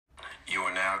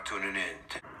now tuning in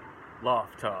to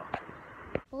Loft Talk.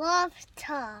 Loft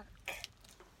Talk.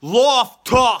 Loft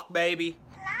Talk, baby.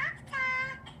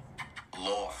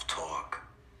 Loft Talk.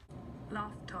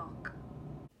 Loft Talk.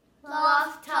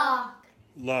 Loft Talk.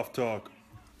 Loft Talk.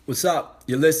 What's up?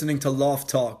 You're listening to Loft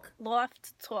Talk.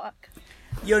 Loft Talk.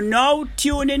 You're now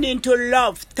tuning into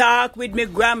Love Talk with me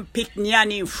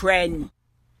Grandpicniani friend.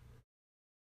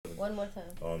 One more time.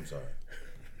 Oh, I'm sorry.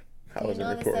 Do you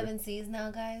know the 7 C's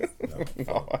now, guys?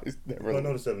 No, I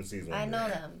know the 7 C's. I know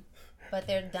them, but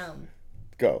they're dumb.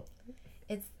 Go.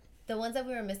 It's the ones that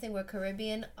we were missing were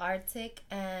Caribbean, Arctic,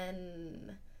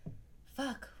 and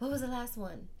fuck. What was the last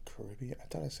one? Caribbean? I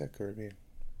thought I said Caribbean.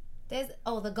 There's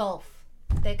the Gulf.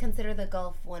 They consider the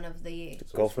Gulf one of the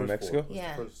Gulf of Mexico?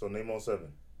 Yeah. So name all 7.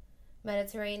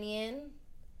 Mediterranean,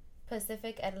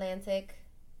 Pacific, Atlantic,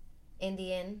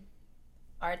 Indian,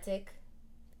 Arctic,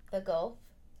 the Gulf,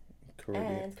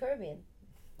 and Caribbean.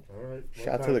 All right.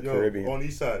 Shout to the Caribbean. On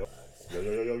each side.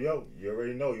 Yo. You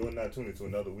already know you're not tuned into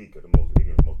another week of the most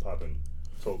ignorant, most popping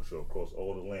talk show across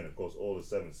all the land, across all the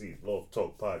 7 C's. Love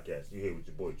Talk Podcast. You here with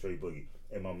your boy Trey Boogie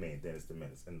and my man Dennis the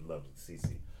Menace and the lovely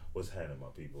CC. What's happening, my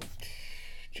people?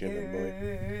 Chilling,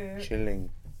 boy. Chilling.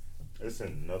 It's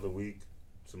another week.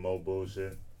 Some more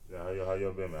bullshit. How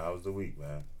y'all been, man? How was the week,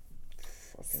 man?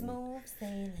 Smooth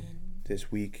sailing.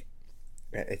 This week,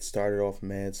 it started off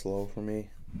mad slow for me,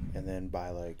 and then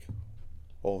by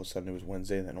all of a sudden it was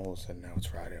Wednesday, and then all of a sudden now it's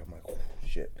Friday. I'm like, oh,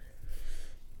 shit.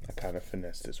 I kind of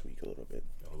finessed this week a little bit.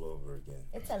 All over again.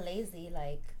 It's a lazy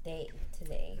day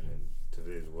today. And then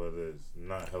today's weather is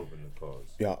not helping the cause.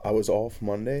 Yeah, I was off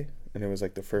Monday, and it was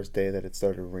the first day that it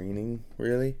started raining,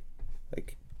 really.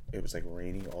 It was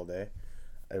raining all day.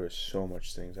 There was so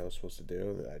much things I was supposed to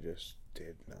do that I just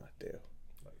did not do.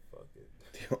 Fuck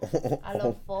it. I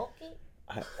love folky.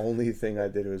 Only thing I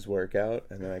did was work out,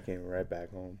 and then I came right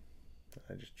back home.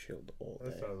 I just chilled all day.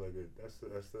 That sounds like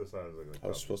that still sounds like I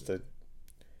was supposed to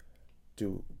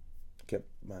get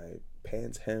my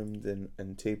pants hemmed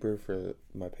and taper for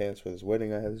my pants for this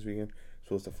wedding I had this weekend.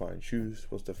 Supposed to find shoes,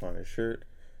 supposed to find a shirt.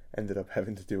 Ended up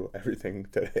having to do everything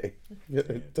today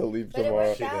to leave But tomorrow.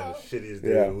 it worked out. The shittiest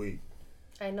day of the week.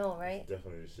 I know, right?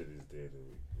 Definitely the shittiest day of the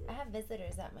week. I have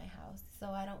visitors at my house, so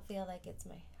I don't feel like it's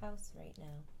my house right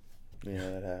now.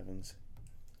 Yeah, that happens.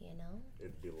 You know?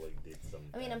 It'd be like did something.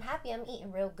 I mean, I'm happy I'm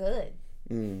eating real good.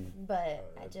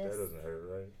 But I just... That doesn't hurt,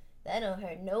 right? That don't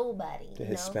hurt nobody, The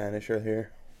Hispanish are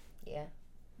here. Yeah.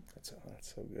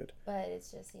 That's so good. But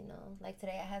it's just, like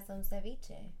today I had some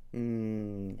ceviche.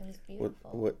 It was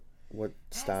beautiful. What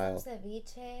style? I had some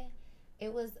ceviche.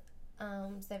 It was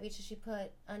ceviche. She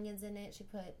put onions in it. She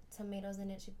put tomatoes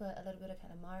in it. She put a little bit of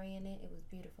calamari in it. It was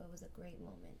beautiful. It was a great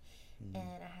moment.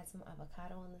 And I had some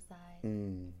avocado on the side.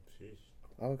 Sheesh.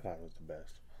 Avocado's the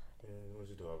best. Yeah, once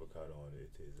you do avocado on it,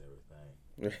 it is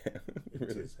everything. It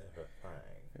is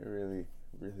everything. It really,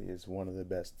 really is one of the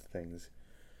best things.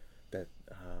 That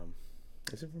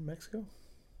is it from Mexico?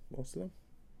 Most of them.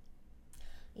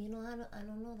 I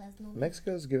don't know. That's no.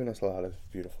 Mexico's given us a lot of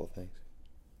beautiful things.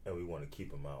 And we want to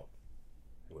keep them out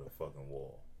with a fucking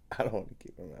wall. I don't want to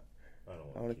keep them out.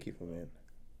 I want to keep them in.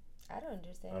 I don't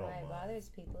understand I don't why it mind. bothers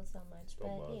people so much, Don't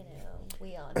but bother me.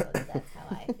 we all know that's how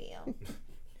I feel.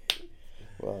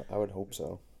 Well, I would hope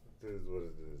so. This is what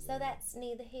it is. So that's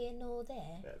neither here nor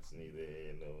there. That's neither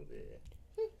here nor there.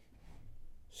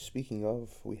 Speaking of,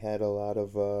 we had a lot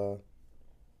of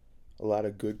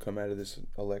good come out of this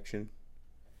election.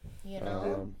 You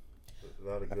know, A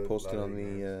lot of good, I posted lot of on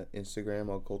the Instagram.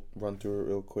 I'll go run through it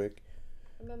real quick.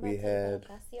 remember we I told had-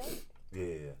 Ocasio?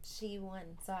 Yeah. She won,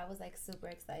 so I was super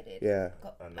excited. Yeah,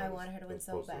 I wanted her to win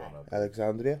so bad.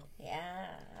 Alexandria. Yeah.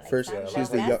 First, Alexandria she's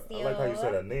the young- I like how you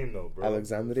said her name though, bro.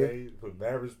 Alexandria? Okay? Put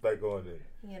mad respect on it.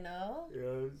 You know? You know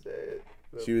what I'm saying?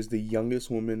 She was the youngest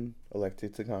woman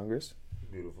elected to Congress.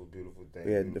 Beautiful thing.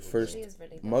 We had the first She is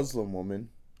really dope. Muslim woman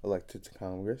elected to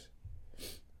Congress.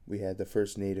 We had the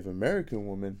first Native American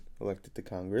woman elected to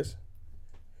Congress.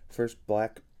 First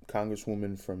black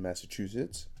congresswoman from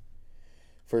Massachusetts.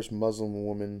 First Muslim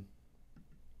woman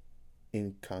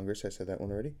in Congress. I said that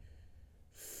one already.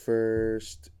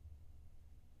 First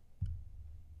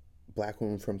black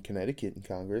woman from Connecticut in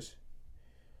Congress.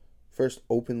 First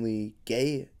openly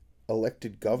gay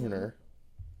elected governor.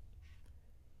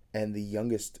 And the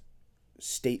youngest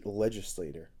state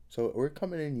legislator. So we're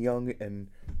coming in young and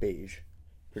beige,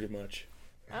 pretty much.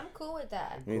 I'm cool with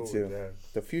that. Me too.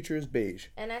 The future is beige.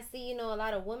 And I see, a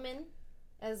lot of women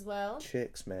as well.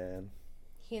 Chicks, man.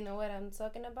 You know what I'm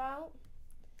talking about?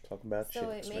 Talking about So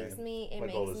chicks, it makes man. me Like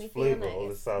makes all this me flavor, feel nice. all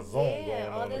this sazon going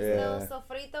all on. this Yeah. little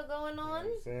sofrito going You know on. what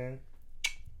I'm saying?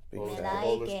 All this, I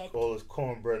all like this, it. all this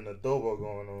cornbread and adobo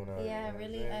going on out Yeah, here.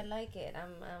 really, I like it.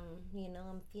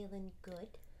 I'm feeling good.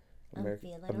 I'm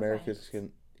feeling America's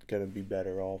alright. gonna be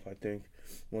better off, I think,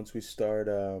 once we start.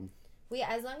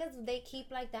 As long as they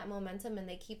keep like that momentum and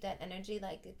they keep that energy,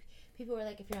 like people were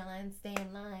like, if you're in line, stay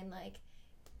in line, like,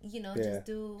 just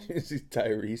do.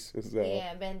 Tyrese was.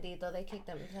 Yeah, bendito. They kicked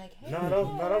them. It's like, hey,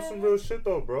 That's some real shit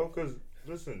though, bro. Cause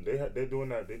listen, they're doing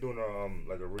that. They're doing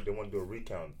they want to do a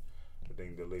recount. I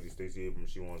think the lady Stacey Abrams,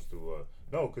 she wants to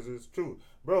no, cause it's true,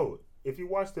 bro. If you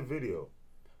watch the video,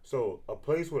 so a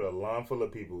place with a line full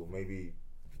of people, maybe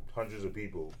hundreds of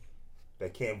people,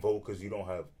 that can't vote because you don't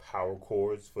have power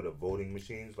cords for the voting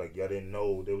machines. Like y'all didn't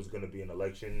know there was gonna be an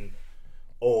election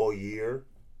all year,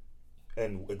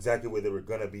 and exactly where they were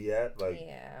gonna be at. Like,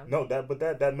 yeah. no,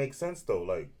 that makes sense though.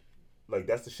 Like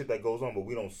that's the shit that goes on, but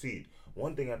we don't see it.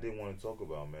 One thing I did want to talk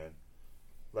about, man,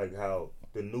 like how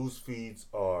the news feeds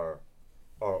are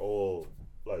all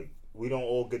like we don't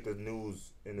all get the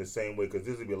news in the same way because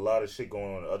there's gonna be a lot of shit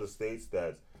going on in other states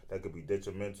that could be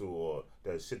detrimental or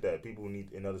that shit that people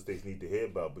in other states need to hear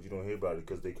about, but you don't hear about it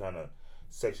because they kind of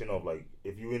section off. Like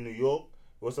if you're in New York,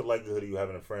 what's the likelihood of you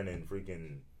having a friend in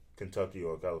freaking Kentucky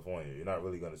or California? You're not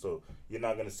really gonna. So you're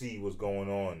not gonna see what's going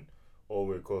on all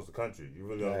the way across the country. You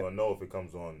really only gonna know if it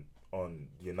comes on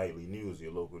your nightly news,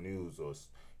 your local news, or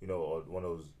or one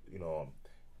of those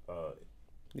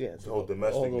Yeah, whole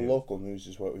domestic all the news. local news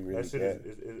is what we really That shit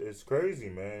get. it's crazy,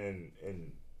 man,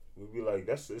 and we'd be like,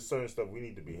 it's certain stuff we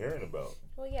need to be hearing about.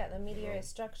 Well, yeah, the media is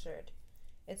structured.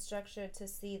 It's structured to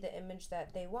see the image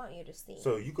that they want you to see.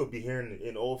 So you could be hearing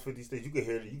in all 50 states.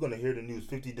 You're gonna hear the news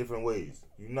 50 different ways.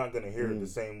 You're not gonna hear it the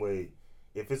same way.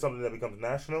 If it's something that becomes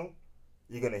national,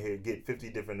 you're gonna get 50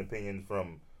 different opinions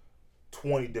from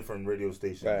 20 different radio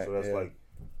stations. Right, so that's like,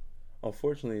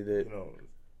 unfortunately,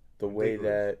 the way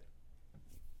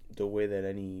that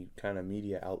any kind of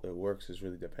media outlet works is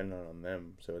really dependent on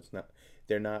them. So it's not.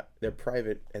 They're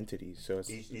private entities. So it's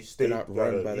each state they're not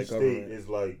run by the each government. state is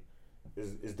like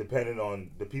is dependent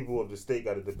on the people of the state.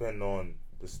 Got to depend on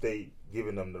the state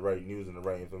giving them the right news and the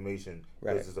right information.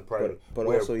 Right. Because it's a private. But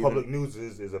where also public news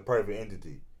is a private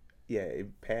entity. Yeah,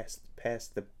 it past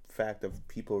the fact of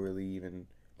people really even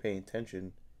paying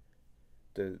attention.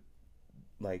 The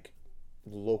like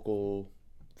local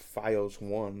Fios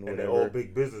One, and they're all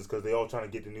big business because they all trying to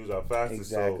get the news out faster.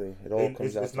 Exactly, So it all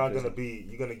comes out. It's not gonna be.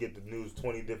 You're gonna get the news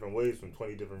 20 different ways from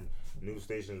 20 different news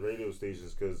stations, radio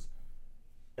stations, because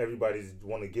everybody's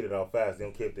want to get it out fast. They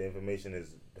don't care if the information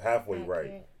is halfway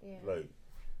right. Yeah. Like,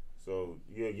 so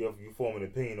you form an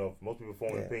opinion off. Most people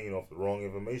form an opinion off the wrong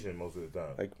information most of the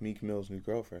time. Like Meek Mill's new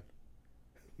girlfriend.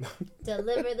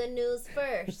 Deliver the news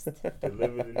first.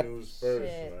 Deliver the news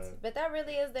first, Shit. man. But that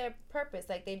really is their purpose.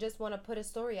 Like they just want to put a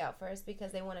story out first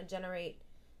because they want to generate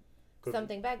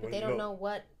something back, but they don't know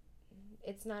what.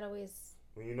 It's not always.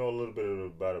 When you know a little bit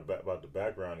about the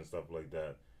background and stuff like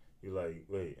that, you're like,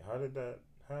 wait, how did that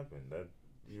happen? That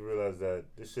you realize that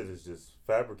this shit is just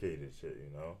fabricated shit,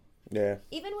 you know? Yeah.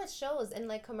 Even with shows and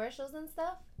like commercials and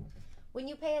stuff, when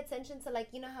you pay attention to like,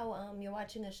 you know how you're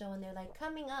watching a show and they're like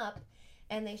coming up.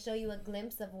 And they show you a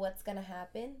glimpse of what's gonna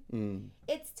happen.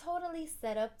 It's totally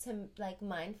set up to like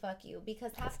mind fuck you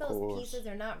because half those pieces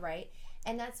are not right,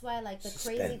 and that's why like the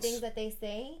crazy things that they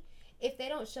say, if they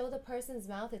don't show the person's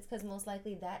mouth, it's because most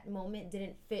likely that moment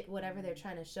didn't fit whatever they're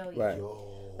trying to show you. Right.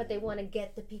 But they want to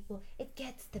get the people. It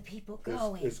gets the people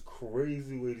going. It's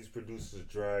crazy way these producers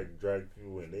drag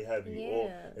people in. They have you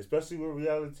all, especially with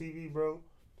reality TV, bro.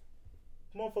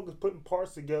 Motherfuckers putting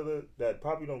parts together that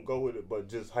probably don't go with it, but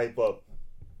just hype up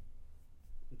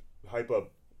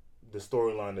the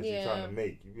storyline that you're trying to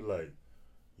make. You be like,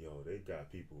 yo, they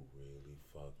got people really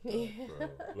fucked up,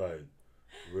 bro. Like,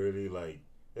 really, like,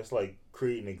 it's like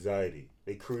creating anxiety.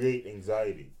 They create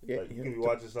anxiety. Yeah, like, you can be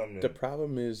watching something. The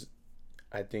problem is,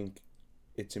 I think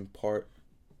it's in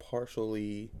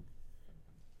partially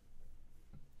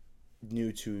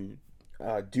due to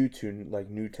like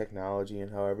new technology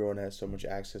and how everyone has so much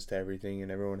access to everything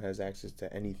and everyone has access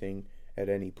to anything at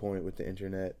any point with the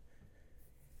internet.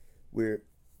 We're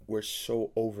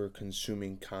so over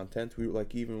consuming content. We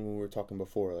like even when we were talking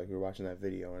before, like we were watching that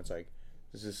video and it's like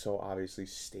this is so obviously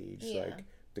staged. Yeah. Like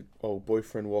the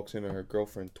boyfriend walks in on his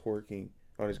girlfriend twerking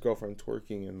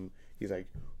and he's like,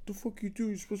 "What the fuck you do?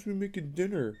 You're supposed to be making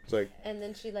dinner." It's like, and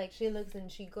then she looks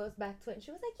and she goes back to it and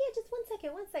she was like, "Yeah, just 1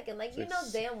 second." Like you know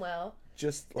damn well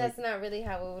just that's like, not really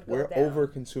how it would go we're down. over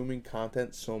consuming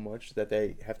content so much that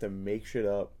they have to make shit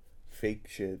up, fake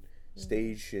shit,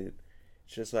 stage shit.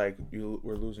 It's just like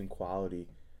we're losing quality.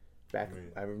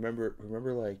 I remember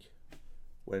like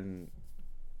when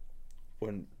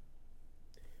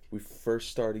we first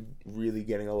started really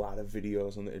getting a lot of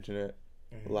videos on the internet,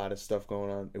 a lot of stuff going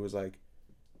on, it was like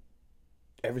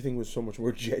everything was so much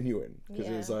more genuine because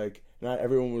it was like not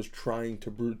everyone was trying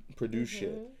to produce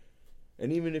shit.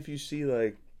 And even if you see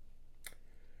like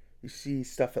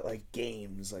stuff at like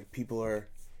games, like people are,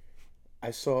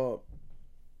 I saw,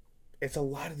 it's a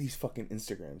lot of these fucking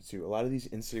Instagrams too. A lot of these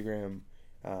Instagram,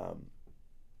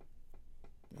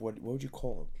 what would you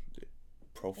call them?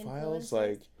 Profiles? Influencers?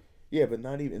 Like, yeah, but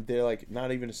not even, they're like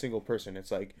not even a single person.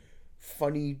 It's like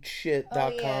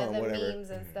funnyshit.com, the whatever. memes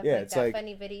and stuff Yeah, like it's that. like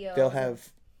Funny videos. they'll have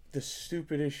the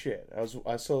stupidest shit.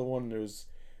 I saw one, there was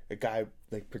a guy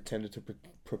like pretended to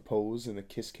propose in a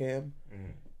kiss cam,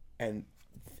 and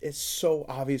it's so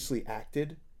obviously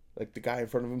acted. Like the guy in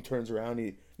front of him turns around,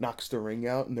 he knocks the ring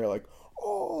out, and they're like,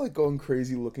 oh, like going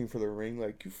crazy looking for the ring,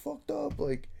 like you fucked up,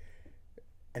 like,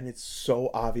 and it's so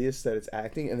obvious that it's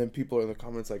acting, and then people are in the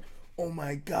comments like, oh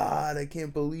my god, I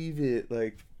can't believe it,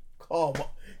 like, come on,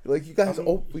 like you guys,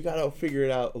 we gotta figure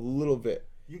it out a little bit.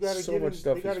 You gotta so get much in,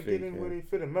 stuff they gotta is get fake, in man. where they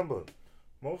fit in. Remember,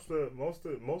 most of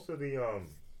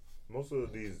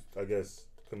these, I guess,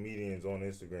 comedians on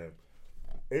Instagram,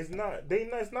 it's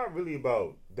not really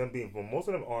about them being funny. Most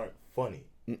of them aren't funny,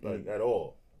 like at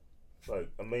all. Like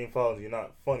a million followers, you're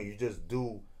not funny. You just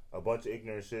do a bunch of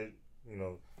ignorant shit. You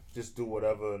know, just do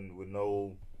whatever and with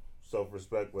no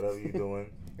self-respect, whatever you're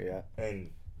doing. Yeah,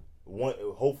 And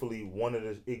hopefully one of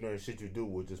the ignorant shit you do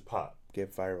will just pop.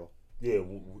 get viral. Yeah.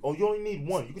 Oh, you only need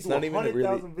one. You can It's do not even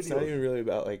 100,000 videos. It's not even really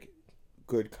about like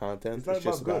good content. It's not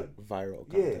just about about viral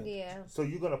content. Yeah. So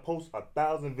you're gonna post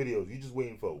 1,000 videos. You're just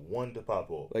waiting for one to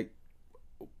pop off. Like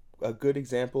a good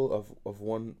example of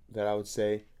one that I would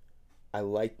say I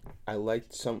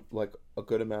liked some, like a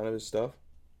good amount of his stuff.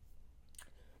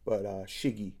 But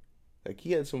Shiggy, like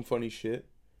he had some funny shit,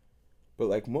 but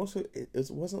like most of it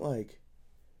wasn't like,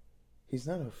 he's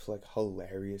not a like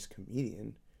hilarious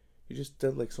comedian. He just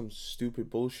did like some stupid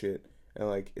bullshit, and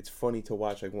like it's funny to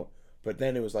watch. Like, but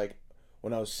then it was like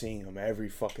when I was seeing him every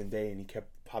fucking day, and he kept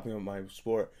popping up my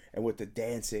sport, and with the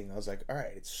dancing, I was like, all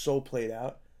right, it's so played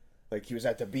out. Like he was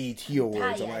at the BET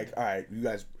Awards. I'm like, all right, you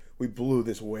guys, we blew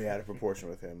this way out of proportion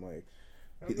with him. Like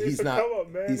he's not,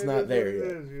 he's not there yet.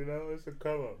 It is, you know, it's a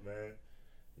come up, man.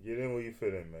 Get in where you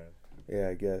fit in, man. Yeah,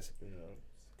 I guess. You know,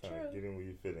 it's kind of get in where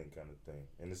you fit in kind of thing.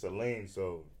 And it's a lane,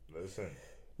 so listen.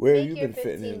 Where Make have you your been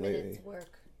fitting 15 in minutes lately?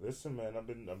 work. Listen, man, I've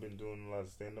been doing a lot of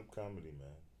stand up comedy,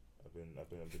 man. I've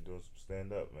been doing some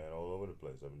stand up, man, all over the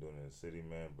place. I've been doing it in the city,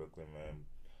 man, Brooklyn, man.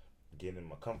 Getting in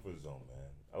my comfort zone, man.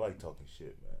 I like talking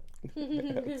shit,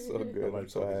 man. That's so I good. like I'm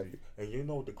so talking happy. shit. And you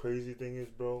know what the crazy thing is,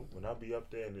 bro? When I be up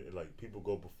there and like people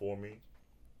go before me,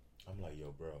 I'm like,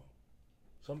 yo, bro,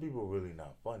 some people are really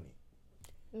not funny.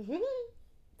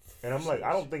 And I'm like,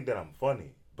 I don't think that I'm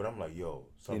funny, but I'm like, yo,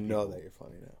 some You people, know that you're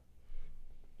funny now.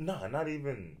 Nah, not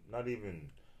even.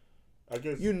 I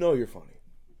guess You know you're funny.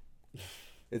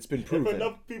 It's been if proven.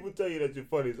 enough people tell you that you're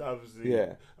funny, it's obviously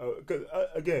Yeah. Because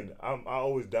again, I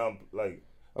always down like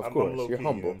Of I'm course, low you're key,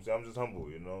 humble. You know what I'm saying? I'm just humble,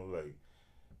 you know, like.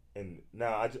 And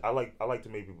now I like to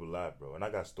make people laugh, bro, and I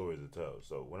got stories to tell.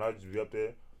 So when I just be up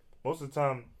there, most of the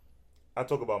time, I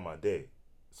talk about my day.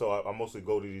 So I mostly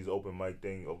go to these open mic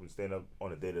thing, open stand up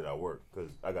on the day that I work,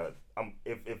 because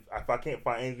if I can't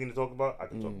find anything to talk about, I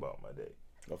can talk about my day.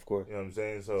 Of course. You know what I'm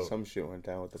saying? So Some shit went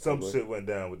down with the some public. shit went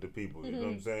down with the people. You know what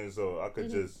I'm saying? So I could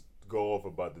just go off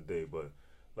about the day, but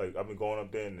like I've been going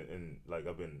up there and like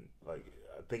I've been like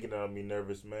thinking that I'm be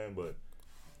nervous, man, but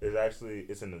it's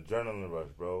an adrenaline rush,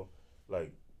 bro.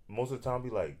 Like most of the time, I be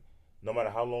like, no matter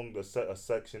how long a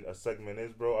segment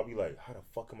is, bro, I'll be like, how the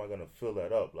fuck am I gonna fill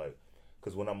that up? Like,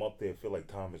 cause when I'm up there, I feel like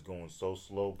time is going so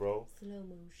slow, bro. Slow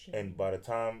motion. And by the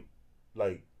time,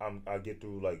 like I get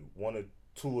through like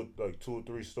two or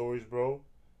three stories, bro.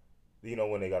 You know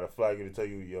when they got a flag to tell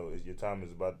you, yo, your time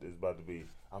is about to be.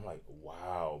 I'm like,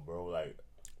 wow, bro, like.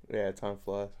 Yeah, time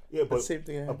flies. Yeah, but same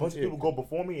thing a bunch of people go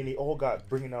before me and they all got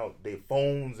bringing out their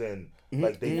phones and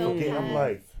like they forget. I'm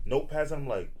like notepads. I'm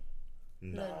like,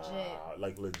 nah,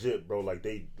 like legit, bro. Like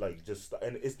they like just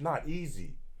and it's not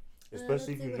easy,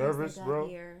 especially if you're nervous, bro.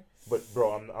 Here. But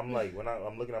bro, I'm like when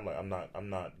I'm looking, I'm like I'm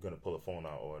not gonna pull a phone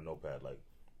out or a notepad. Like,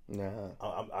 nah,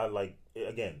 I like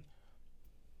again.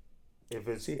 If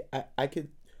it's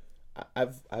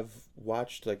I've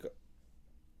watched like,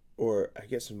 or I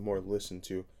guess more listened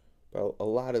to, but a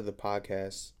lot of the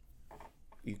podcasts,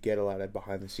 you get a lot of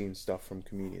behind the scenes stuff from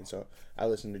comedians. So I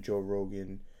listen to Joe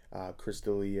Rogan, Chris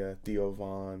D'Elia, Theo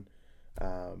Vaughn,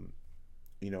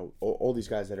 you know, all these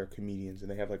guys that are comedians,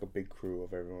 and they have like a big crew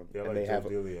of everyone. yeah, and like they Joe have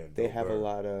Delia and they Bill have Burr. a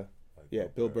lot of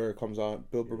Like Bill Burr comes on.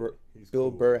 Bill he's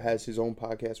Burr cool. has his own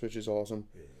podcast, which is awesome.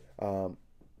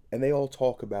 and they all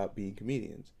talk about being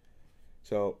comedians.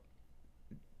 So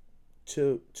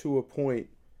to a point,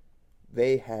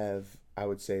 they have, I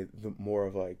would say, the more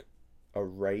of like a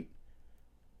right,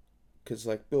 because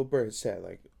like Bill Burr has said,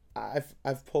 like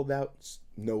I've pulled out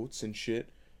notes and shit.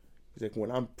 He's like,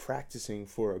 when I'm practicing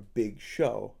for a big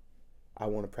show, I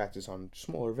want to practice on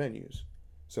smaller venues.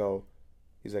 So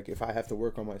he's like, if I have to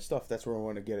work on my stuff, that's where I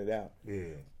want to get it out.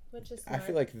 Yeah. Which is I smart.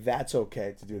 feel like that's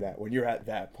okay to do that when you're at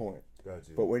that point.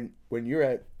 Gotcha. But when you're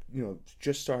at,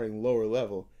 just starting lower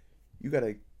level, you got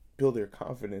to build your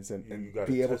confidence and You gotta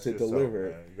be able test to yourself, deliver.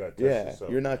 man. You gotta test Yeah,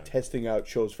 yourself, you're not man. testing out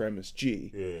shows for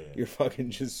MSG. Yeah. You're fucking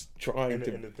just trying And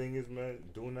to. the thing is, man,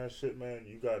 doing that shit, man,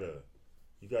 you gotta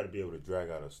be able to drag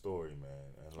out a story,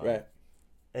 man. And like, Right.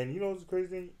 And what's the crazy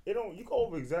thing? You can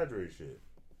over exaggerate shit.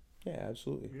 Yeah,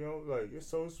 absolutely. Like it's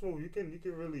so smooth. You can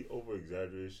really over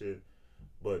exaggerate shit,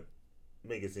 but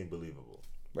make it seem believable.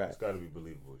 Right. It's got to be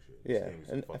believable shit. It Yeah, can't be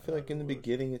some and I fucking feel like in the Hollywood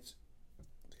beginning,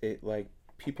 it like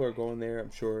people are going there. I'm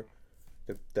sure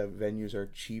the venues are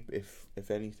cheap, if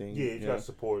anything. shit. Yeah, you know? gotta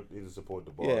support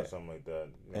the bar Yeah. or something like that.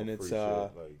 And free it's, shit,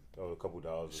 like a couple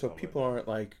dollars. Or So something people like aren't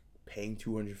like paying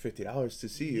 $250 to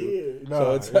see that. you. Yeah, So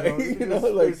nah, it's like,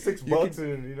 like $6 you could-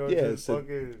 and yeah, just so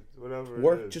fucking whatever. it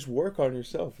work, is. just work on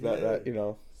yourself. That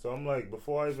So I'm like,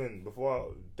 before I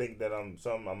think that I'm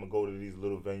gonna go to these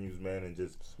little venues, man, and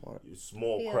just Smart.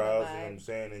 small Feel the crowds, you know vibe. what I'm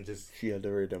saying, and just She had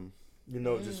the rhythm.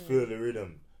 just feel the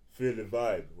rhythm, feel the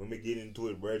vibe. When we get into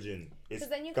it, Regin, it's Because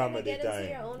then you kind of comedy get into time.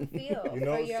 your own feel, You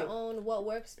know, for your so- own what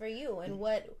works for you and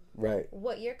what Right.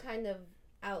 your kind of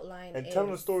outline And is.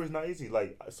 telling a story is not easy.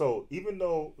 Like, so even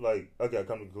though, like, okay, I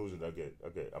come to the conclusion. Okay,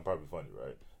 I'm probably funny,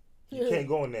 right? You can't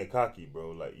go in there cocky,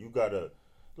 bro. Like, you gotta,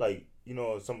 like,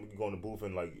 some you go in the booth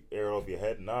and like air it off your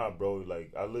head. Nah, bro.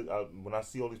 Like, when I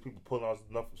see all these people pulling out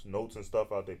enough notes and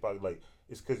stuff out their pocket, like,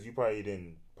 it's because you probably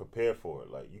didn't prepare for it.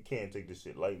 Like, you can't take this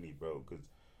shit lightly, bro. Because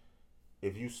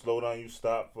if you slow down, you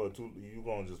stop for you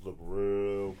gonna just look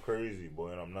real crazy,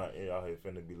 boy. And I'm not out here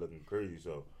finna be looking crazy.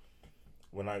 So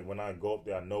when I go up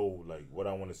there, I know like what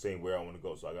I want to say and where I want to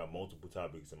go. So I got multiple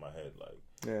topics in my head, like.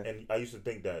 Yeah. And I used to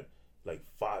think that like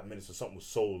 5 minutes or something was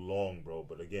so long, bro.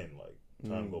 But again, like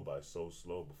time go by so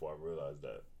slow before I realized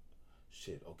that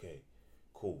shit. Okay,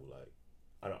 cool. Like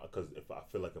I don't, because if I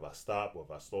feel like if I stop or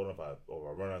if I slow down, or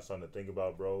I run out of something to think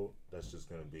about, bro, that's just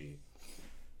gonna be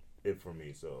it for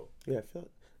me. So Yeah, I feel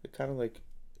it's kind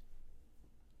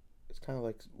of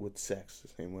like with sex the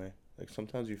same way. Like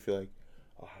sometimes you feel like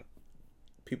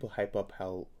people hype up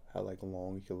how like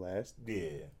long you can last. yeah,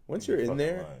 Once you're you're in fucking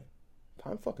there, lying.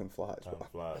 time fucking flies. Time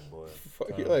flies, boy. Fuck,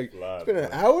 Time you're like, flies, it's been an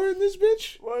boy. hour in this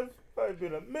bitch? What? It's probably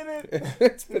been a minute.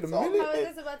 It's been a It's all- minute. I was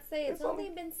just about to say, it's It's only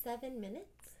all- been 7 minutes.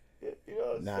 You know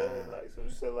what I'm Nah. saying? Like some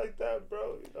shit like that,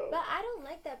 bro. You know. But I don't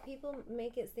like that people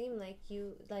make it seem like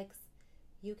you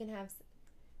can have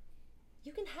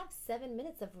 7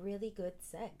 minutes of really good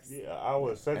sex. Yeah,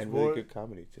 our sex And boy. really good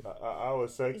comedy too. Our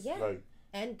sex Yeah. like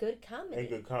And good comedy. ain't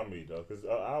good comedy though, cause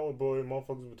our boy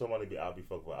motherfuckers be talking about I'll be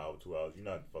fucking for an hour, 2 hours. You're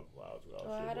not fucking for an hour, 2 hours.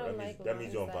 Oh, shit, I bro. don't That like means, that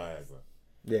means you're on long sex. Viagra.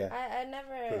 Yeah,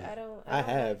 I don't I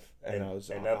have, like- and I was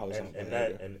on And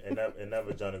that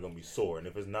vagina gonna be sore, and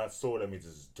if it's not sore, that means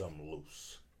it's dumb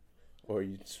loose. or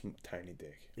you tiny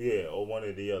dick. Yeah, or one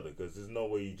or the other, cause there's no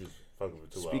way you just fucking for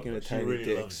 2 Speaking hours. of Like, tiny she really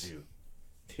dicks, loves you.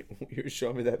 You were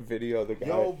showing me that video of the guy.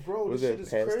 Yo, bro, was this it shit a is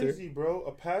pastor? crazy, bro.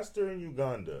 A pastor in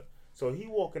Uganda. So he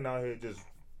walking out here just.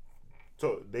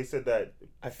 So they said that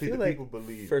I feel like people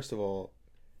believe first of all,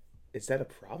 is that a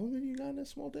problem in Uganda?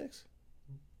 Small dicks?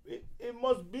 it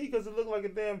must be because it looked like a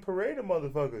damn parade of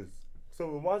motherfuckers. So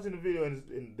we're watching the video and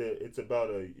it's about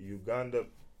a Uganda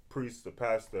priest, a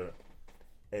pastor,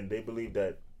 and they believe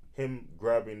that him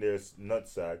grabbing their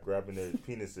nutsack, grabbing their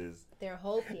penises, Their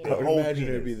whole penis. I The would whole imagine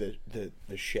it would be penis.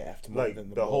 the shaft more like than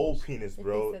the the whole balls. penis, The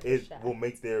bro, piece of the it shaft. will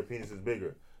make their penises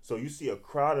bigger. So you see a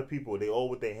crowd of people, they all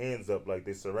with their hands up like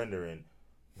they surrendering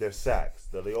their sacks.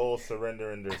 They all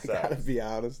surrendering their I gotta sacks. be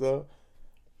honest though.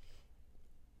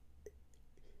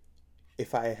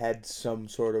 If I had some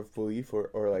sort of belief or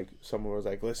like someone was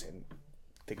like, listen,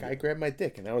 the guy grabbed my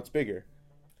dick and now it's bigger,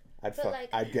 I'd But, like-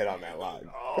 I'd get on that line.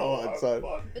 Oh, Come on, son.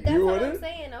 fuck. But that's You what I'm wouldn't?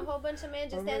 saying. A whole bunch of men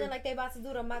just standing like they about to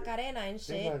do the Macarena and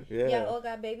shit. Yeah. Y'all all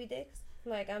got baby dicks.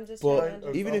 Like I'm just Well, trying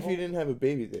to. even if you didn't have a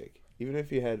baby dick, even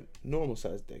if you had normal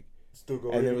sized dick, Still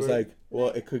go and it was anywhere. like, well,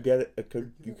 it could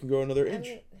you can go another I inch.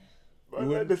 mean, Right,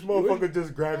 wouldn't- this you motherfucker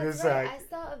just grabbed his that's right. sack. I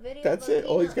saw a video. That's of a it.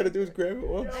 All he's peanut. gotta do is grab it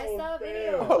once. I saw a damn.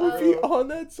 video. How would be Of, on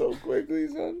that so quickly,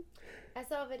 son? I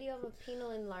saw a video of a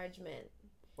penile enlargement,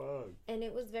 Fuck. and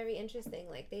it was very interesting.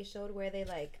 Like they showed where they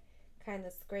like kind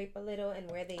of scrape a little, and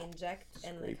where they inject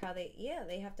and like how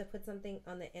they have to put something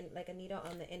on the like a needle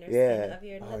on the inner skin of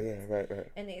your lips. Oh yeah, right.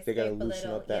 And they They gotta scrape a loosen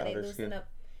little. up that They outer loosen skin. up,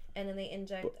 and then they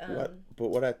inject. But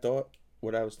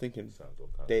what I was thinking, Sounds all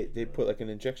kinda they different. put like an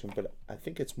injection, but I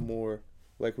think it's more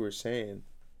like we were saying.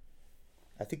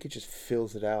 I think it just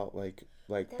fills it out like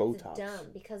That's Botox. dumb,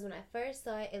 because when I first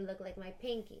saw it, it looked like my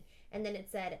pinky, and then it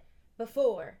said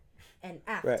before and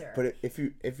after. Right, but if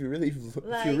you really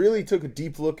Like- if you really took a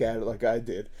deep look at it like I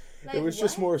did, Like it was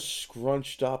just what? more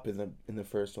scrunched up in the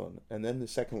first one, and then the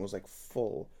second one was like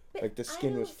full, But like the I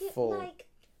skin was don't get, full, like,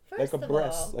 like first a of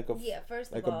breast, all, like a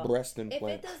first like of a all, breast if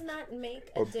implant it does not make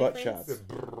a or butt difference, shots.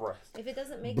 if it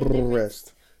doesn't make a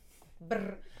difference,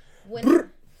 Breast.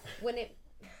 when it,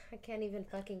 I can't even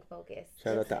fucking focus.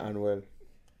 Shout out to Anuel.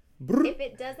 If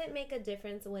it doesn't make a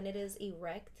difference when it is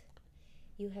erect,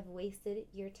 you have wasted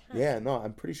your time. Yeah, no,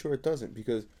 I'm pretty sure it doesn't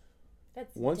because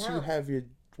That's once dumb.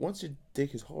 once your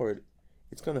dick is hard,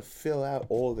 it's gonna fill out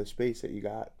all the space that you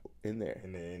got in there,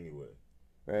 In there anyway.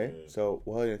 right? Yeah. So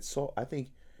it's so I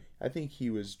think he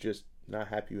was just not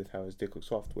happy with how his dick looked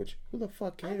soft. Which who the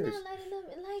fuck I'm cares? not letting them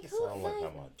like I who don't like how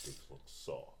like. my dick looks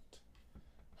soft.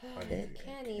 I need-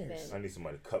 can't even. I need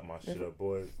somebody to cut my shit up,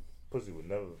 boy. Pussy would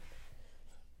never.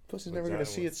 Pussy's never gonna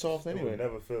see it soft It anyway. would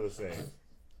never feel the same.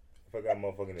 If I got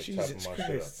motherfucking the chopping Jesus my shit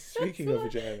up. Christ! Speaking of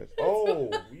vaginas, Oh,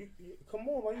 come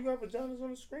on, why you got vaginas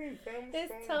on the screen, fam?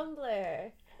 What's It's going on?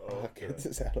 Tumblr. Oh, okay. get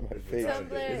this out of my It's face. vagina Tumblr.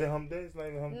 day. Is it hump day? It's not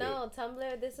even hump day. No,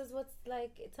 Tumblr. This is what's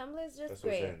like. Tumblr is just That's what's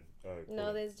great. in. All right, cool.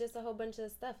 No, there's just a whole bunch of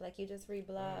stuff. Like you just reblog.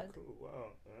 Alright, cool. Wow.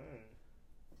 Alright.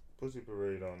 Pussy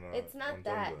parade on. It's not on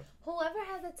that. Tumblr. Whoever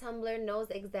has a Tumblr knows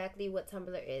exactly what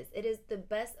Tumblr is. It is the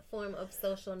best form of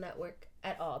social network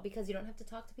at all because you don't have to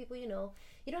talk to people you know.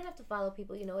 You don't have to follow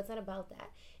people you know. It's not about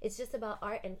that. It's just about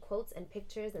art and quotes and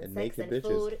pictures and And sex and naked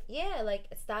bitches. food. Yeah, like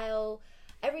style,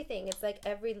 everything. It's like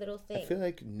every little thing. I feel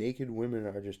like naked women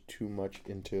are just too much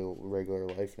into regular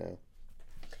life now.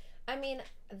 I mean,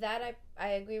 that I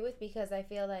agree with because I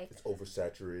feel like It's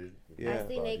oversaturated. with Yeah. I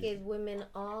see bodies. naked women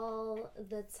all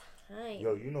the time.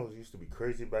 Yo, you know it used to be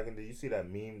crazy back in the day. You see that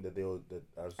meme that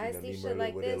I've seen I that see meme shit earlier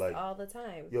like where this they're like, all the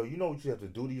time. yo, you know what you have to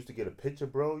do? You used to get a picture,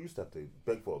 bro. You used to have to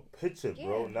beg for a picture,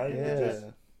 bro. Yeah. Now you can just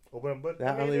open up. But Now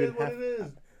I mean, I don't it even is what have- it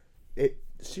is. It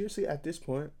seriously at this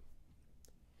point,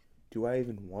 do I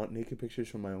even want naked pictures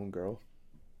from my own girl?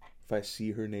 If I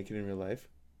see her naked in real life,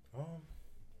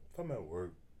 If I'm at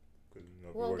work, because you know,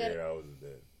 if you Won't work get 8 hours a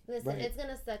day. Listen, Right. it's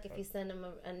gonna suck if you send them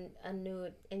a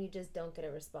nude and you just don't get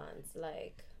a response,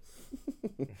 like,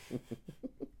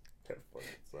 That fucking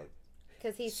sucks.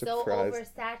 because he's Surprise. so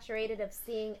oversaturated of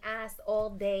seeing ass all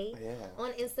day yeah.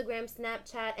 on Instagram,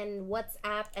 Snapchat, and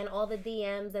WhatsApp, and all the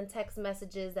DMs and text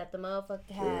messages that the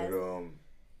motherfucker has.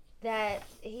 That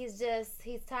he's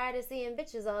tired of seeing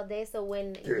bitches all day. So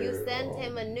when you send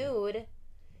him a nude,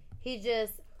 he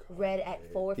just read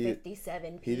at 4:57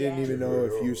 p.m. He didn't even know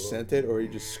if you sent it or he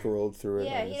just scrolled through it.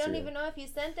 Yeah, and he didn't don't see even know if you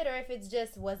sent it or if it's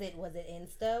just was it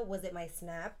Insta, was it my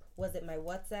Snap, was it my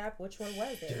WhatsApp, which one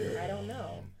was it? I don't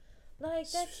know.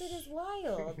 Like that shit is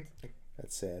wild. it.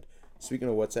 That's sad. Speaking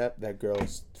of WhatsApp, that girl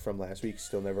from last week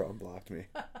still never unblocked me.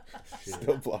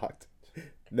 Still blocked.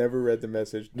 Never read the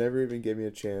message. Never even gave me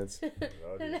a chance.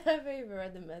 Never even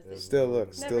read the message. Still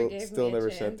look. Never gave Still me a never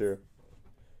chance. sent through.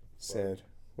 Sad.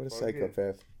 What a Fuck it.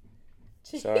 psychopath.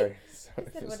 Sorry. I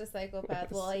said, what a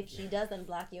psychopath. Well, if she doesn't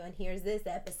block you and hears this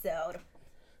episode,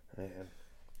 Man.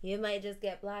 you might just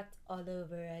get blocked all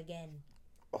over again.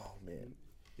 Oh man.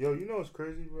 Yo, you know what's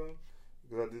crazy, bro?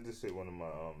 Because I did this shit one of my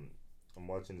I'm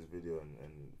watching this video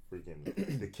and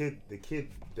freaking the kid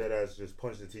dead ass just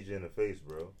punched the teacher in the face,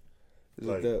 bro. Is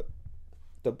Like- it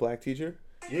the black teacher?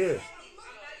 Yeah.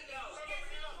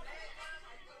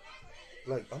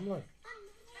 Like I'm like,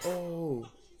 Oh.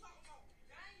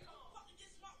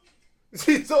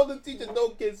 she told the teacher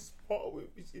don't get smart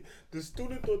with me. The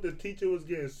student thought the teacher was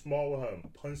getting smart with her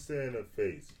and punched her in the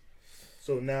face.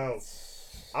 So now,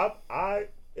 I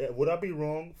would I be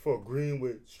wrong for agreeing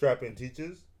with strapping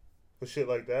teachers for shit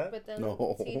like that? But then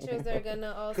No. teachers are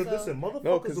gonna also. Because listen, motherfuckers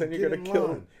No, because will then you're get gonna in kill.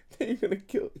 line. Then you're gonna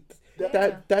kill.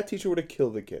 Yeah. That teacher would have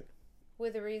killed the kid.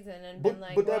 with a reason and But- been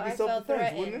like, but well, that'd be I felt self-defense,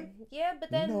 threatened. wouldn't Yeah,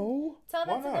 but then No. tell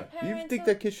Why that to not? the parents. You think who-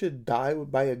 that kid should die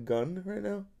by a gun right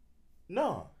now?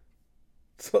 Nah.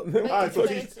 So then Wait, All right, so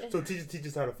but teachers teach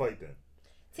us how to fight then.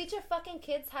 teach your fucking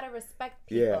kids how to respect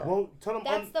people. Yeah. Well, tell them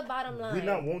That's the bottom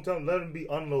line. won't tell them, let them be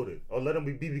unloaded or let them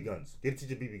be BB guns. Get a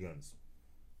teacher BB guns.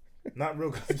 Not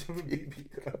real guns, just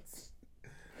BB guns.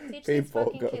 Teach these paintball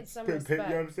fucking guns. kids some You know what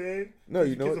respect. I'm saying? No, you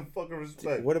Teach know kids what? some fucking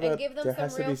respect. What about And give them there some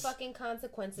has to real be fucking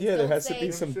consequences. yeah, there Don't has to say,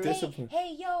 be some hey, discipline.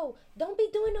 Hey, yo, don't be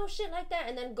doing no shit like that,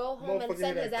 and then go home and Motherfucker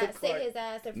send hear his that ass, click sit clack. his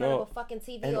ass in front No. of a fucking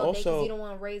TV And all day because also- you don't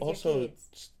want to raise your Also,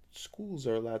 kids. schools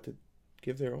are allowed to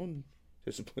give their own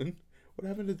discipline. What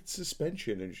happened to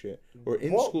suspension and shit? Or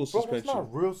in-school Bro, suspension? that's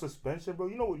not real suspension, bro.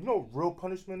 You know what real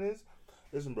punishment is?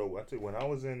 Listen, bro, I tell you, when I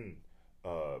was in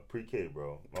pre-K,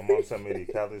 bro, my mom sent me to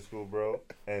Catholic school, bro,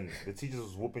 and the teachers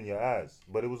was whooping your ass,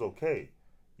 but it was okay.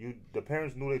 The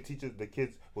parents knew the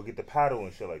kids would get the paddle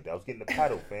and shit like that. I was getting the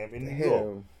paddle, fam, in New York.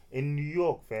 Damn. In New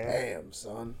York, fam. Damn,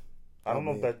 son. I don't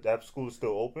know if that school is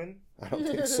still open, I don't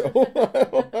think so.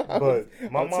 but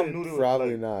my I'd mom say knew that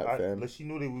probably not, fam. Like, she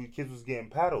knew that kids was getting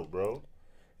paddled, bro.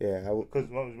 Yeah, Because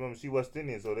remember she West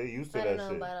Indian, so they used to I that don't know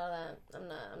shit. about all that. I'm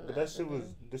not. But that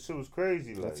shit was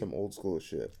crazy. Like, that's some old school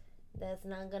shit. That's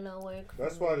not gonna work.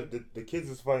 that's why the kids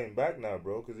is fighting back now,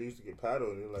 bro. Because they used to get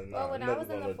paddled. And they're like, nah, Well, when I'm I never was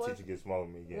in gonna the let a fourth- teacher get smaller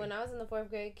than me again. When I was in the 4th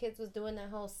grade, kids was doing that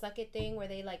whole suck it thing where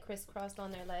they like crisscrossed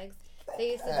on their legs.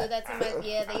 They used to do that to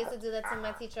they used to do that to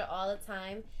my teacher all the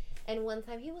time. And one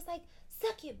time he was like,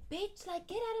 "Suck it, bitch! Like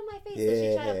get out of my face!" So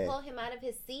she tried to pull him out of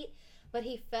his seat, but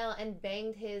he fell and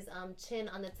banged his chin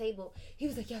on the table. He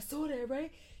was like, "Yeah, I saw that,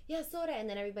 right? Yeah, I saw that." And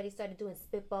then everybody started doing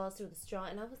spitballs through the straw,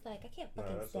 and I was like, I can't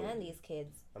fucking that's stand okay. these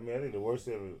kids. I mean, I think the worst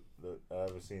thing I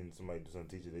ever seen somebody do some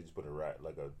teacher, they just put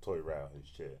like a toy rat on his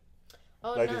chair.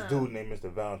 Oh, Like nah. this dude named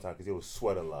Mr. Valentine because he would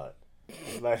sweat a lot.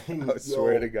 Like he I was,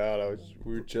 swear to God,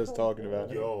 we were just talking about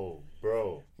it. yo,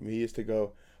 bro. We used to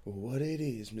go, what it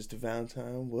is, Mr.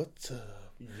 Valentine, what's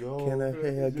up? Yo, Can I bro,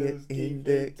 get just in keep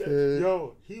there, it- cuz?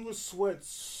 Yo, he would sweat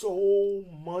so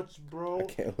much, bro. I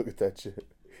can't look at that shit.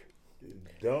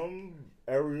 Dumb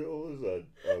Ariel is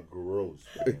a gross.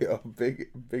 A big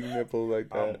nipple like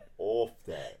I'm that. off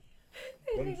that.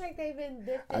 They look like they've been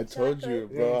dipped in I told you,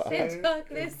 chocolate. bro. In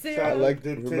chocolate I syrup. like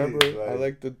Dip remember. titties, I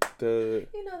like the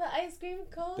You know the ice cream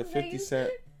cones. the that 50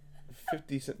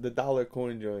 used cent, the dollar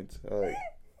coin joints. I like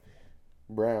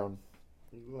brown.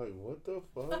 You like what the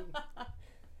fuck?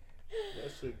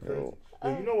 That shit crazy. Yo.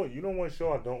 Yo, you know what? You know what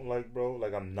show I don't like, bro?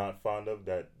 Like I'm not fond of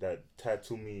that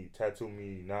tattoo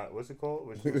me. Not what's it called?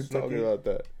 We were talking about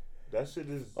that. that shit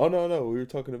is. Oh no, we were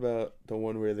talking about the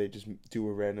one where they just do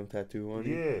a random tattoo on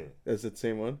you. Yeah, That's the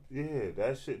same one. yeah,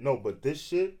 that shit. No, but this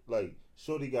shit, like,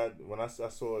 Shorty got when I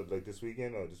saw it like this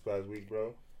weekend or this past week,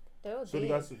 bro. They're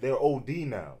Shorty OD. got they're OD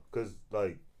now, cause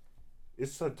like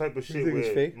it's some type of shit think it's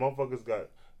where fake? motherfuckers got.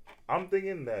 I'm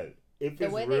thinking that if The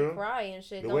it's way real, they cry and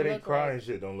shit the don't way they look cry right. and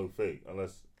shit don't look fake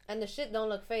unless. And the shit don't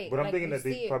look fake. But I'm Like, thinking you that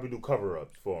they see it. probably do cover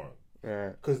ups for him.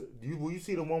 Right. Cause you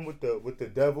see the one with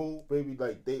the devil, baby,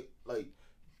 like they like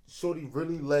Shorty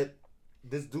really let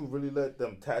this dude really let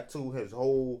them tattoo his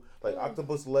whole like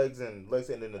octopus legs and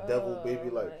then the devil,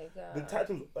 baby, like my God. the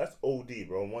tattoos. That's OD,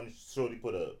 bro. One Shorty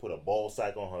put a ball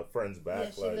sack on her friend's back,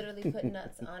 Yeah, she like literally put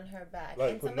nuts on her back.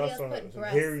 like and put somebody nuts else on her, put some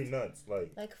breasts. hairy nuts,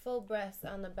 Like full breasts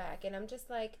on the back. And I'm just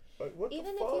like, what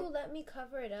even the if fuck? you let me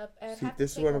cover it up, I'd See, have to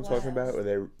this is take what a I'm talking while. about.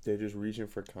 Where they're just reaching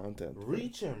for content.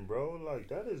 Reaching, bro, like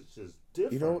that is just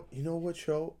different. You know what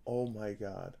show? Oh my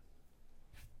God.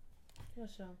 What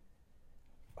show?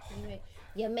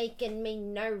 You're making me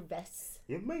nervous.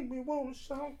 You make me wanna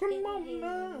shout, come on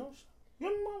now, come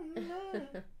on now.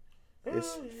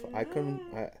 It's I couldn't.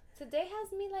 Today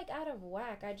has me like out of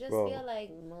whack. I just Bro. feel like.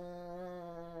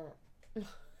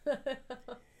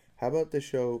 How about the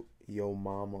show Yo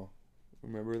Mama?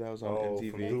 Remember that was on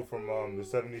MTV. from the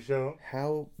 '70s show.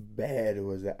 How bad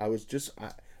was that? I was just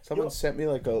someone sent me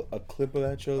like a clip of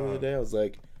that show the other day. I was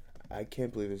like, I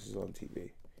can't believe this is on TV.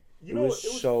 You know, was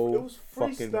it was so it was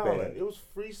fucking freestyling. bad. It was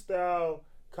freestyle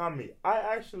comedy.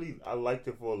 I liked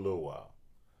it for a little while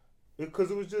because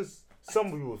it was just some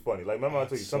people was funny. Like remember I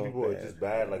told you some So people are bad. just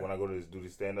bad. Like when I go to do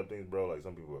these stand up things, bro. Like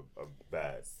some people are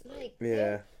bad. Like,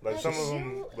 Yeah. Like some of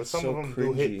them, but some So of them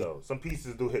do hit cringy. though. Some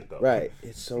pieces do hit though. Right.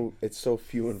 It's so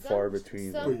few and far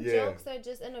between. Some Yeah. jokes are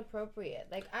just inappropriate.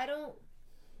 Like I don't.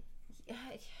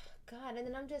 God, and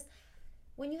then I'm just.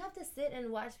 When you have to sit and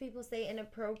watch people say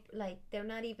inappropriate, like they're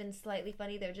not even slightly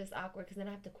funny, they're just awkward. Because then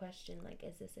I have to question, like,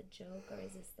 is this a joke or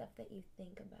is this stuff that you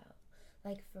think about,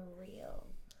 like for real?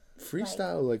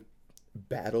 Freestyle like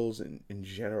battles in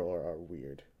general are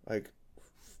weird. Like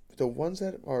the ones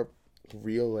that are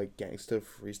real like gangsta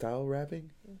freestyle rapping,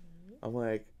 I'm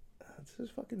like, this is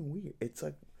fucking weird. It's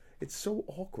like it's so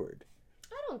awkward.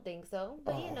 I don't think so,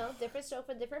 but you know, different show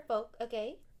for different folk.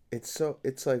 Okay. It's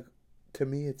like to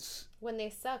me it's When they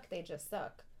suck, they just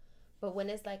suck. But when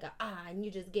it's like and you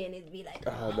just getting it to be like,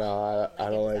 oh no, I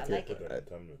don't like like it. it.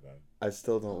 Tell me that. I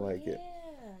still don't like it.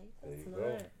 Yeah, There that's you smart.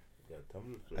 go. You gotta Tell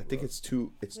me the I think it's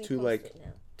too We too post like it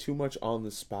now. too much on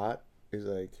the spot. Is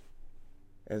like,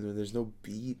 and then there's no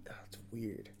beat. Oh, it's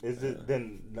weird. Is it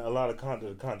then a lot of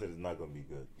content? The content is not gonna be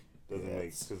good. Doesn't Yeah, make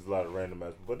it's- because a lot of random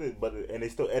ass. But and they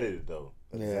still edit it though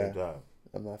at the Yeah. same time.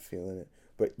 I'm not feeling it.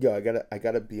 But yo, I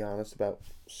gotta be honest about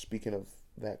speaking of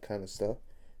that kind of stuff,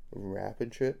 rap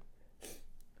and shit.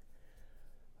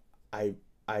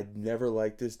 I never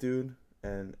liked this dude,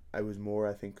 and I was more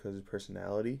I think because of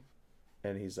personality,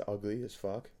 and he's ugly as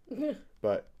fuck.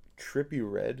 But Trippie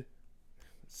Redd,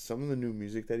 some of the new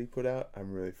music that he put out,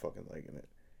 I'm really fucking liking it,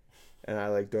 and I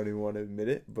like don't even want to admit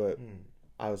it, but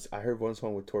I heard one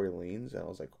song with Tory Lanez, and I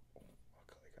was like, oh,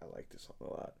 fuck, like I like this song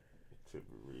a lot. Trippie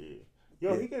Redd.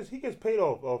 Yo, Yeah. he gets paid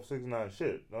off 6ix9ine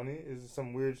shit, don't he? Is it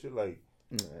some weird shit like?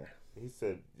 Nah. He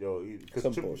said, "Yo,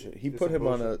 Some bullshit. He put him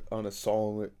on a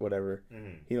song with whatever.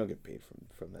 He don't get paid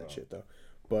from that shit though.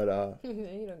 But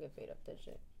You don't get paid off that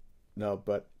shit. no,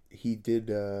 but he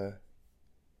did. I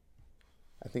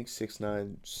think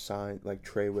 6ix9ine signed, like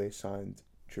Treyway signed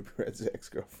Trippie Redd's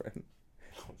ex-girlfriend.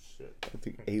 Oh shit. I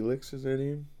think Alix is her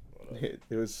name. It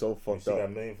was so fucked She got up.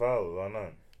 1 million followers. Why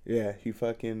not? Yeah, he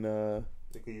fucking.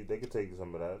 They could take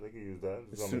some of that. They could use that.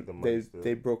 It's gonna make them money still.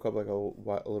 They broke up like a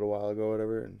little while ago, or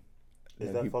whatever, and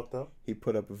Is then that fucked up? he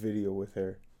put up a video with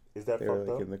her. Is that They were fucked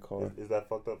like up? in the car. Is that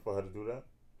fucked up for her to do that?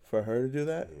 For her to do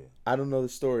that, Yeah. I don't know the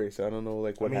story, so I don't know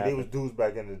like what I mean, happened. they was dudes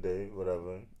back in the day,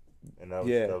 whatever, and that was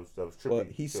Yeah. that was trippy. Well,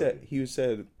 he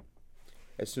said,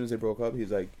 as soon as they broke up,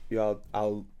 he's like, "Yo,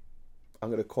 I'm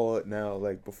gonna call it now,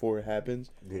 like before it happens.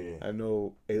 Yeah. I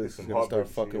know Alix Some is gonna start heartbreak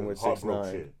shit, fucking yeah, with heartbroke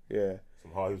 6ix9ine. shit. Yeah,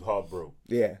 He was heartbroken.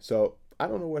 yeah. So I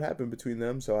don't know what happened between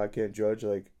them, so I can't judge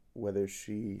like whether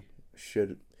she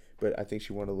should. But I think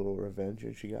she wanted a little revenge,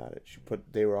 and she got it.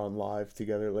 They were on live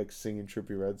together, like singing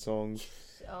Trippie Redd songs.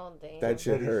 Oh damn. That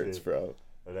shit Petty hurts, shit. bro.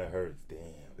 Oh, that hurts. Damn.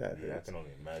 That Yeah, hurts. I can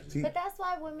only imagine. See- But that's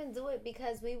why women do it,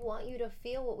 because we want you to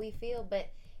feel what we feel, but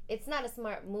it's not a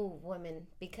smart move, women,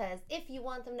 because if you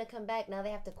want them to come back, now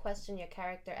they have to question your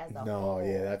character as a No, whole.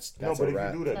 yeah, that's No, a but if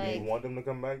wrap. you do that, do Like- you want them to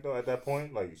come back though? At that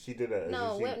point, like she did that.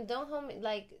 No, she, women, don't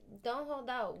hold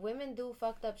out. Women do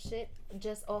fucked up shit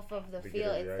just off of the To get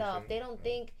feel a itself. reaction? They don't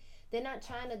think, they're not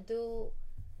trying to do.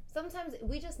 Sometimes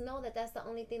we just know that that's the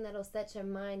only thing that'll set your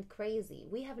mind crazy.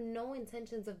 We have no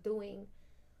intentions of doing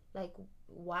like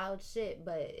wild shit,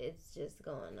 but it's just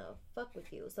gonna fuck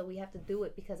with you. So we have to do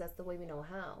it because that's the way we know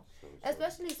how.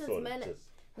 Especially since sort of men. just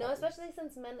No, happens. especially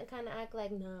since men kind of act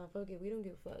like, nah, fuck it, we don't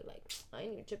give a fuck. Like, I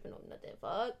ain't even tripping on nothing,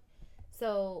 fuck.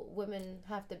 So women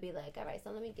have to be like, all right,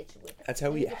 so let me get you with. That's how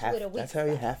let me we get have. with a weak That's how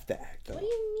you side." have to act, though. What do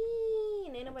you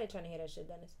mean? Ain't nobody trying to hear that shit,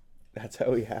 Dennis. That's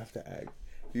how we have to act.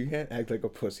 You can't act like a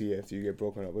pussy after you get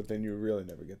broken up, but then you really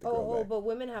never get the girl back. But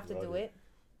women have to do it.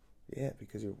 Yeah,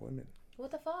 because you're women.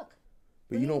 What the fuck?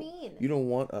 But What you do you don't. mean? You don't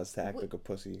want us to act Wh- like a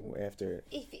pussy after.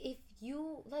 If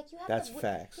you like, you have That's to.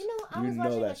 facts. You know, I You was know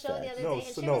watching a that's show the facts. other No, day,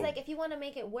 and so she no. was like, if you want to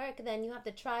make it work, then you have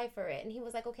to try for it. And he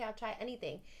was like, okay, I'll try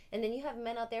anything. And then you have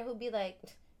men out there who be like,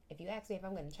 if you ask me if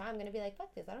I'm gonna try, I'm gonna be like,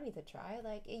 fuck this, I don't need to try.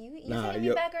 Like, you Nah, taking me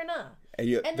yo- back or not? And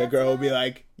And the that's girl will be not-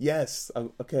 like, "Yes,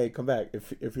 okay, come back."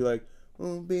 If you're like,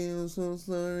 "Oh, babe, I'm so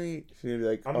sorry," she's gonna be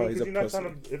like, I "Oh, mean, he's because a you're not pussy."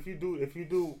 trying to. If you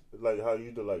do like how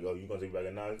you do, like, oh, you gonna take back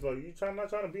a now. It's like you not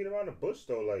trying to beat around the bush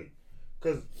though, like,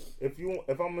 because if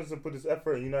I'm gonna put this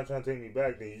effort and you're not trying to take me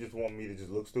back, then you just want me to just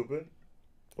look stupid,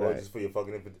 or Right. just for your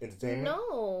fucking entertainment.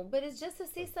 No, but it's just to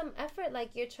see some effort.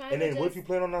 Like you're trying And to then just. what if you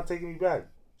plan on not taking me back?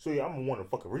 So yeah, I'm gonna want a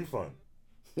fucking refund.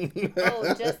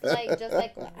 Oh, just like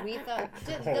we thought.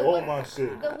 All my shit.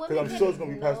 The Because woman I'm can, sure it's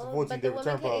gonna be past the no, 14 but day the return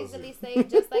woman can policy. easily say,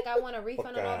 just like I want a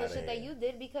refund on all the outta shit that here. you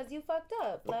did because you fucked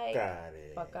up. Like, Fuck out of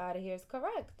here. fuck out of here is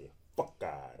correct. Fuck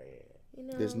out of here. You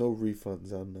know, There's no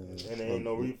refunds on And there ain't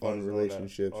no refunds on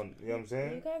relationships. On, you know what I'm you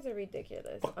saying? guys are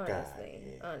ridiculous. Fuck outta Honestly,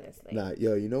 here. honestly. Nah,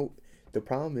 yo, you know the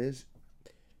problem is,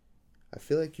 I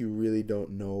feel like you really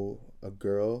don't know a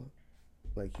girl,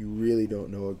 like you really don't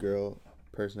know a girl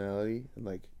personality and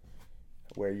like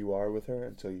where you are with her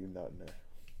until you nut in her.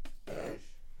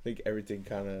 I think everything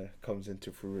kind of comes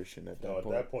into fruition at that No, at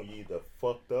point. that point you either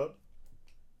fucked up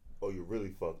or you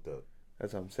really fucked up.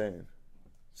 That's what I'm saying.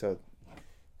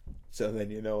 So then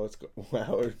you know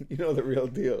wow, you know the real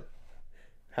deal.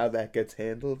 How that gets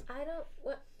handled. I don't.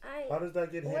 What I. How does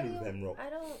that get what do handled, you- Hemrock? I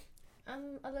don't.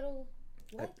 I'm a little.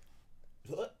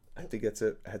 What? I think it's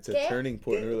a ¿Qué? turning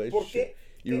point in a ¿Qué? relationship. ¿Por qué?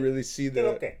 You ¿Qué? really see ¿Qué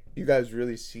lo the que? you guys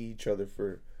really see each other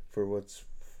for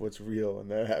what's real,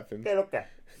 and that happens. ¿Qué lo que?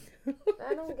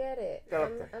 I don't get it.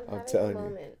 Okay. I'm I'm having telling a you.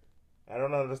 moment. I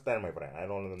don't understand, my friend. I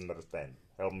don't understand.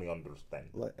 Help me understand.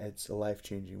 It's a life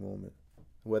changing moment,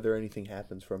 whether anything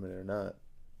happens from it or not.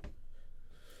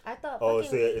 I thought. Oh,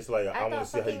 fucking, it's like I want thought to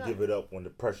see how you fucking- give it up when the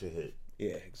pressure hit.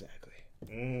 Yeah, exactly.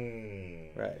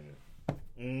 Right.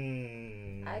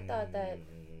 I thought that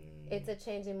it's a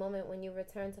changing moment when you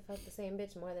return to fuck the same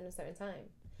bitch more than a certain time.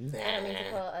 I don't mean to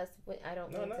call us. I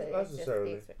don't No, mean not to. It's just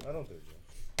necessarily. the I don't think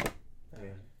so. Yeah.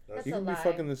 That's You a can be lie.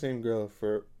 fucking the same girl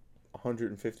for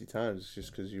 150 times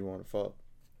just because you want to fuck.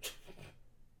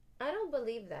 I don't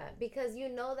believe that because you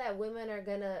know that women are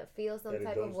gonna feel some That it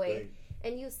type don't of way, stink.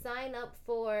 and you sign up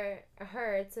for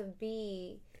her to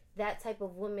be that type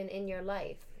of woman in your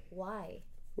life. Why?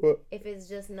 What? If it's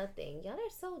just nothing, y'all are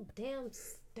so damn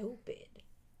stupid.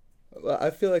 Well,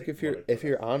 I feel like if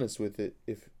you're honest with it,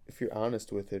 if you're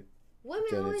honest with it, Women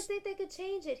then always it's- think they could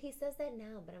change it. He says that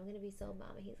now, but I'm gonna be so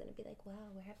mama. He's gonna be like, "Wow,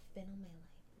 where have you been all my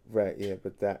life?" right? Yeah,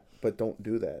 but don't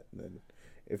do that. Then,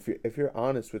 if you're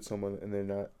honest with someone and they're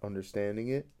not understanding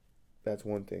it, that's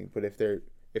one thing. But if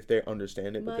they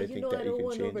understand it, but they think that you can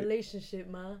change it, relationship,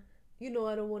 ma. You know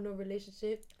I don't want no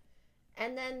relationship.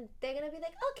 And then they're gonna be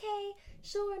like, "Okay,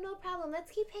 sure, no problem.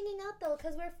 Let's keep hanging out though,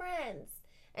 cause we're friends."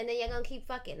 And then you're gonna keep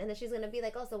fucking, and then she's gonna be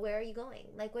like, "Oh, so where are you going?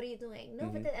 Like, what are you doing?" No,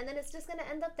 but then, and then it's just gonna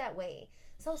end up that way.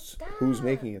 So stop. who's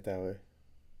making it that way?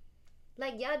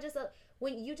 Like, y'all just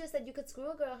when you just said you could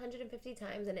screw a girl 150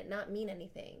 times and it not mean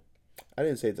anything. I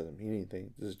didn't say it doesn't mean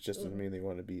anything. This just doesn't mean they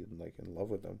want to be like in love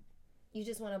with them. You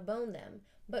just want to bone them.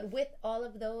 But with all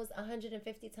of those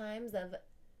 150 times of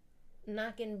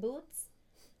knocking boots,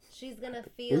 she's gonna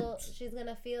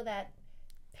feel that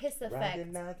piss effect.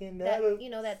 Knocking, That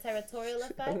that territorial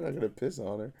I'm effect. not gonna piss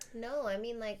on her. No, I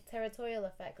mean like territorial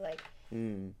effect. Like,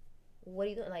 what are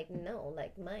you doing? Like, no,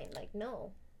 like mine. Like,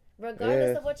 no.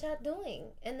 Regardless Yeah. of what y'all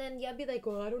doing, and then y'all be like,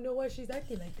 "Oh, I don't know why she's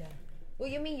acting like that." Well,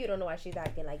 you mean you don't know why she's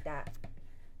acting like that,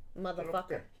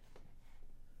 motherfucker?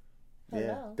 Yeah.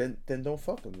 Hello? Then don't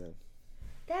fuck them then.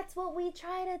 That's what we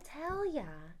try to tell ya.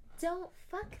 Don't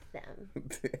fuck them.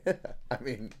 I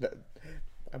mean,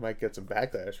 I might get some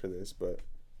backlash for this, but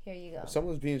Here you go. if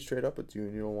someone's being straight up with you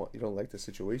and you don't like the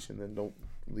situation, then don't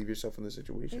leave yourself in the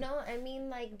situation. No, I mean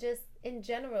like just in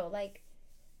general, like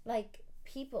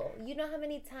people. You know how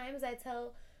many times I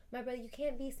tell my brother, you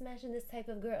can't be smashing this type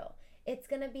of girl. It's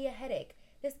gonna be a headache.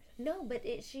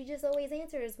 She just always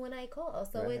answers when I call,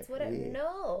 so Right, it's whatever. yeah.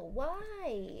 No,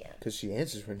 why? Because she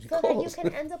answers when she So that calls. you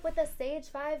can end up with a stage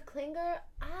 5 clinger.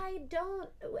 I don't.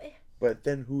 But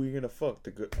then who are you gonna fuck?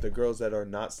 The girls that are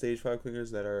not stage 5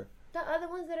 clingers that are The other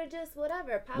ones that are just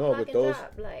whatever, pop, no, lock, but and those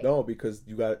drop. Like, no, because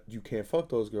you can't fuck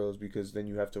those girls because then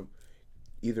you have to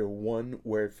either one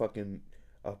wear fucking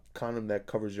a condom that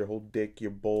covers your whole dick,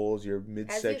 your balls, your as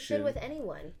midsection. you should with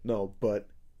anyone. No, but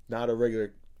not a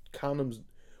regular condoms.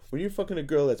 When you're fucking a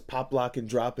girl that's pop locking,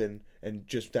 dropping, and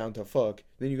just down to fuck,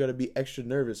 then you got to be extra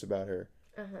nervous about her.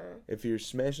 If you're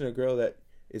smashing a girl that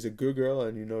is a good girl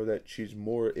and you know that she's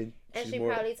more in, And she's she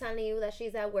more. probably telling you that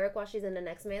she's at work while she's in the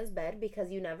next man's bed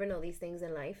because you never know these things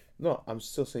in life. No, I'm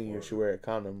still saying you should wear a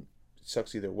condom. It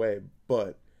sucks either way,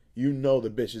 but you know the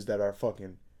bitches that are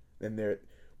fucking, and they're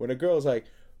when a girl's like,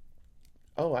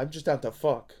 "Oh, I'm just out to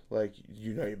fuck," like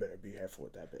you know you better be careful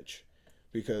with that bitch,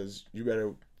 because you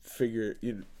better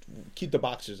keep the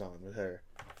boxers on with her.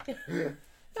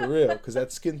 For real, because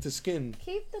that's skin to skin.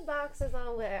 Keep the boxes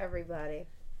on with everybody.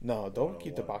 No, don't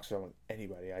keep the boxers on with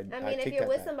anybody. I mean, if take you're that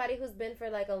with back. somebody who's been for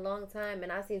like a long time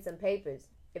and I've seen some papers,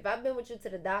 if I've been with you to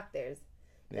the doctors,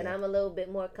 then Yeah. I'm a little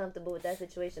bit more comfortable with that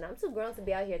situation. I'm too grown to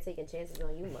be out here taking chances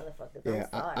on you motherfuckers. Yeah,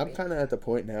 I'm sorry. I'm kind of at the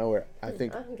point now where I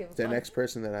think I don't give a the fuck. next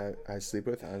person that I sleep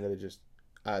with, I'm gonna just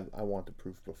I want the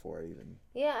proof before I even.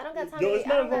 Yeah, I don't got time Yo, to it's I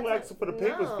not don't wrong got asking for the time-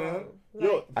 papers, no. fam. Like,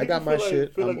 Yo, I got my feel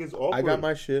shit. Feel like it's awkward. I got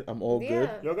my shit. I'm all good.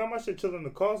 Yeah. Y'all got my shit chilling in the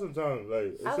car sometimes. Like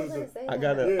it's I was just gonna a- say I that.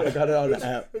 got it. I got it on the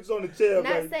app. It's on the chair.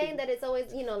 Not like, saying that it's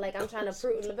always, like I'm trying to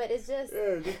prove, but it's just,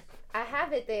 Yeah, just, I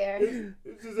have it there.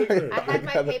 it's just ignorant. I had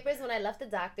my got it. papers when I left the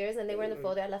doctors, and they were in the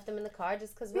folder. I left them in the car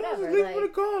just because Yeah, whatever. just leave it in the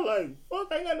Like, car. Like, fuck,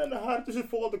 I ain't got nothing to hide. This shit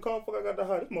fall out the car. Fuck, I got to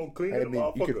hide. It's more clean I than a mean,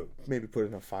 you motherfucker. could maybe put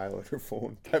in a file on your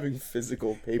phone. Having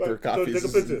physical paper Like, so copies take a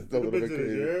is picture. a Take a little bit picture.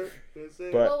 crazy. Yeah. That's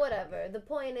it. But- well, whatever. The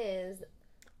point is,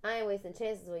 I ain't wasting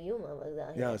chances with you motherfuckers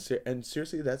out here. Yeah, and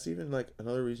seriously, that's even like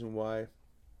another reason why.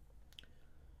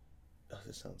 Oh,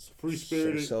 this sounds Free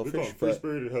spirited. so We call selfish, them free but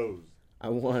spirited hoes. I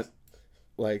want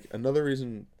like another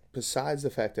reason besides the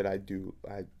fact that I do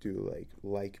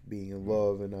like being in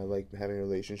love and I like having a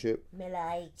relationship.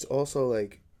 It's also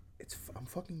like I'm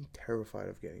fucking terrified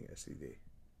of getting STD.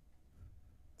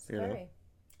 You know? Scary.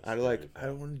 I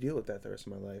don't want to deal with that the rest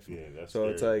of my life. Yeah, that's so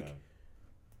it's scary, like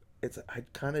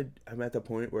man. I'm at the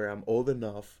point where I'm old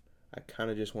enough. I kind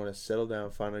of just want to settle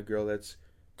down, find a girl that's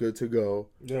good to go,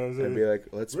 You know what I'm saying? and be like,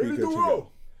 let's Ready be to good to roll.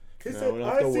 go. He No, said, we don't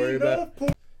have I to see worry enough about- pool.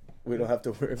 We We don't have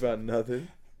to worry about nothing.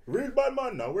 Read my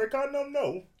mind now. Where can them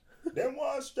know? Them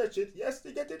want stretch it. Yes,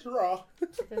 they get it raw.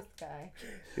 This guy.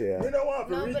 Yeah. We don't want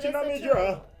to No, reach but in on me it's draw.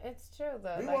 true. It's true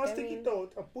though. We Like, want to I stick mean, it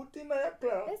out and put in that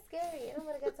cloud. it's scary. You don't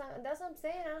want to get time. That's what I'm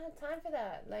saying. I don't have time for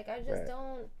that. Like, I just Right.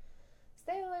 don't.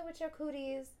 Stay away with your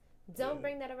cooties. Don't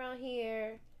bring that around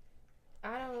here.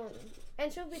 I don't.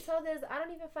 And truth be told, I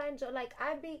don't even find joy. Like,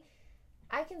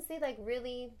 I can see like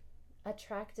really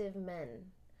attractive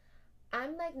men.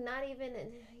 I'm like not even.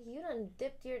 You done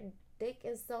dipped your dick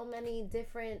in so many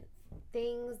different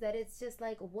things that it's just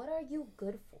like, what are you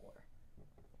good for?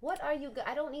 What are you good?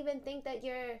 I don't even think that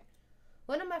you're.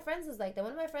 One of my friends is like that.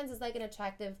 One of my friends is like an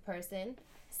attractive person,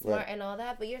 smart Right. and all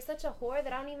that. But you're such a whore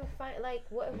that I don't even find like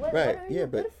what Right. are Yeah, you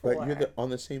good but for? you're on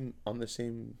the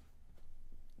same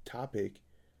topic.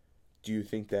 Do you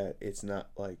think that it's not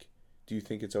like? Do you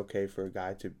think it's okay for a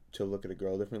guy to look at a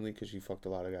girl differently because she fucked a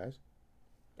lot of guys?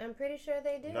 I'm pretty sure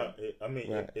they do. No, I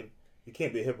mean, Right. you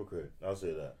can't be a hypocrite. I'll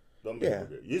say that. Don't be Yeah. a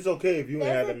hypocrite. It's okay if you ain't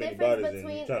had There's that a many difference bodies and you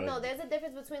between trying to. there's a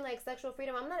difference between like sexual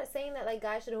freedom. I'm not saying that like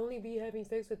guys should only be having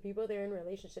sex with people they're in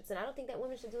relationships, and I don't think that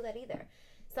women should do that either.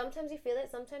 Sometimes you feel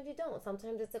it, sometimes you don't.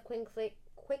 Sometimes it's a quick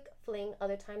fling,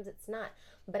 other times it's not.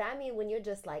 But I mean, when you're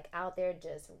just like out there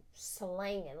just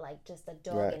slanging like just a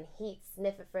dog Right. in heat,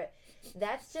 sniffing for it,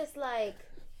 that's just like,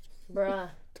 bruh,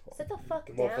 sit the fuck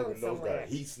The down motherfucking nose somewhere. got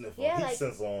heat sniffer, Yeah, heat like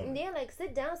sensor on. yeah, like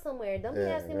sit down somewhere. Don't be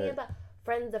Yeah, asking me right. about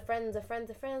friends of friends of friends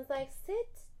of friends. Like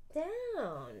sit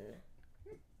down.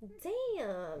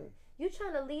 Damn, you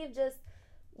trying to leave just?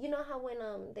 You know how when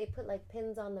they put like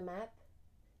pins on the map,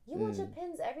 you want your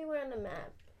pins everywhere on the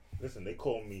map. Listen, they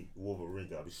call me Wolverine.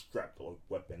 I'll be strapped like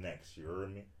Weapon X. You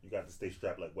heard me? You got to stay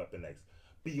strapped like Weapon X.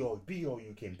 Be all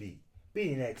you can be.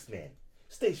 Be an X-Man.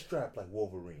 Stay strapped like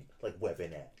Wolverine, like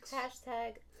Weapon X.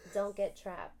 Hashtag don't get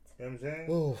trapped. You know what I'm saying?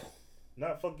 Oh,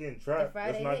 Not fucking The trapped.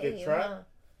 Friday Let's not hitting get you, trapped. huh?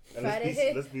 And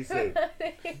Friday let's be safe.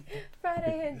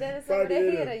 Friday hit Dennis over Friday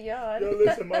the hit head him. of yawn. Yo,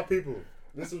 listen, my people.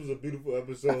 This was a beautiful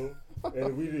episode,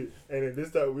 and then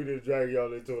this time we didn't drag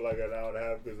y'all into like an hour and a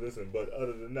half. Cause listen, but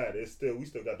other than that, we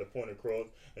still got the point across,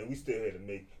 and we still here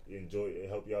to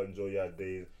help y'all enjoy y'all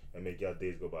days and make y'all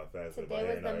days go by faster. by Today was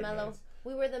hearing the our mellow. ignorance.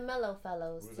 We were the mellow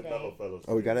fellows We was the today. mellow fellows.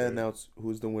 we gotta today. announce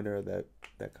who's the winner of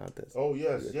that contest. Oh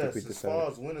yes, I think yes. we As decided.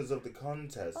 far as winners of the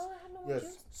contest, Oh, I have no more yes.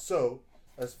 juice. So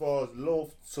as far as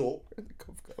love talk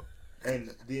Go.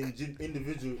 and the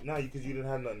individual, because you didn't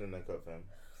have nothing in that cup, fam.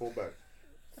 Fall back.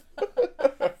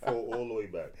 Fall all the way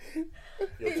back.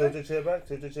 Yo, tilt your chair back.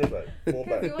 Tilt your chair back. Fall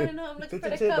back. You want to know I'm looking Tilt for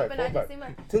your the chair cup back, and I fall just back. see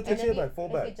my. Tilt your and chair if you- back, fall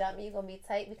If back. you drop me, you're gonna be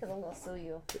tight because I'm gonna sue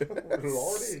you.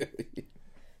 Lordy.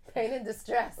 Pain and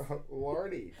distress.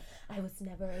 Lordy. I was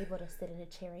never able to sit in a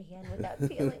chair again without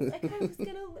feeling like I was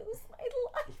gonna lose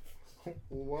my life.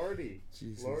 Lordy.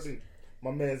 Jesus. Lordy.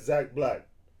 My man Zach Black.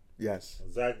 Yes.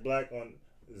 Zach Black on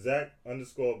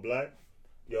Zach_Black.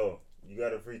 Yo, you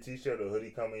got a free t-shirt or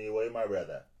hoodie coming your way, my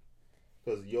brother.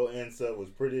 Because your answer was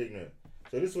pretty ignorant.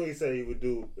 So this is what he said he would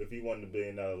do if he won the $1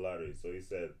 billion lottery. So he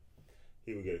said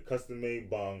he would get a custom-made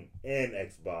bong and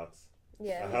Xbox.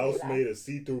 Yeah. A house made of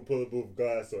see-through bulletproof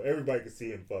glass so everybody could see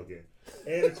him fucking.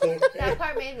 And a clone, That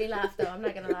part made me laugh though. I'm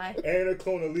not gonna lie. and a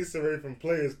clone of Lisa Ray from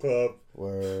Players Club.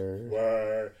 Word.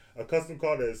 Where a custom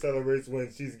car that celebrates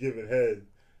when she's giving head.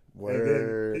 And then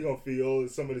Word. he gonna feed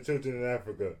some of the children in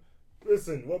Africa.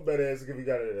 Listen, what better answer can we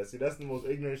got out of that? See, that's the most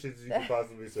ignorant shit that you can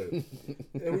possibly say.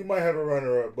 And we might have a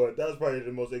runner-up, but that was probably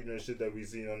the most ignorant shit that we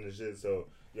seen on the shit. So,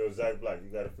 yo, Zach Black, you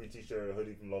got a free t-shirt and a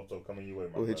hoodie from Love Talk coming your way,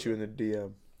 my We'll hit you brother. in the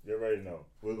DM. You already know.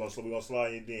 We're gonna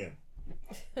slide in your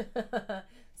DM.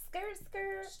 Skirt,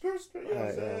 skirt. You know what I'm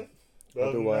Alright, saying? But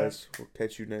other than Otherwise, we'll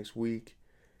catch you next week.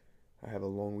 I have a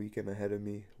long weekend ahead of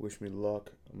me. Wish me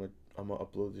luck. I'm gonna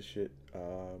upload this shit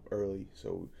early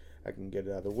so I can get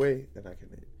it out of the way and I can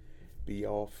be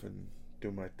off and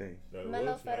do my thing. that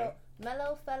Mellow works, man.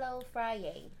 fellow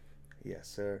Friday. Yes,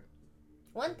 sir.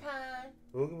 One time.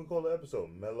 What can we call the episode?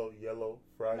 Mellow Yellow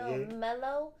Friday? No,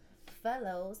 mellow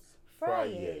fellows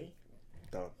Friday.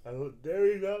 Done. There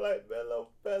you go, like Mellow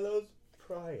Fellows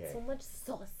Friday. So much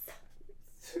sauce.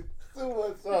 So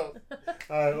what's up?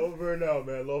 Alright, over and out,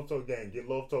 man. Love Talk Gang. Get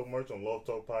Love Talk merch on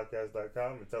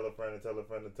lovetalkpodcast.com and tell a friend and tell a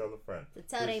friend and tell a friend. To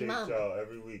tell they Appreciate mama. y'all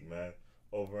every week, man.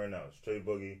 Over and out. Straight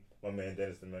Boogie, my man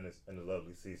Dennis the Menace, and the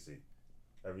lovely Cece.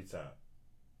 Every time.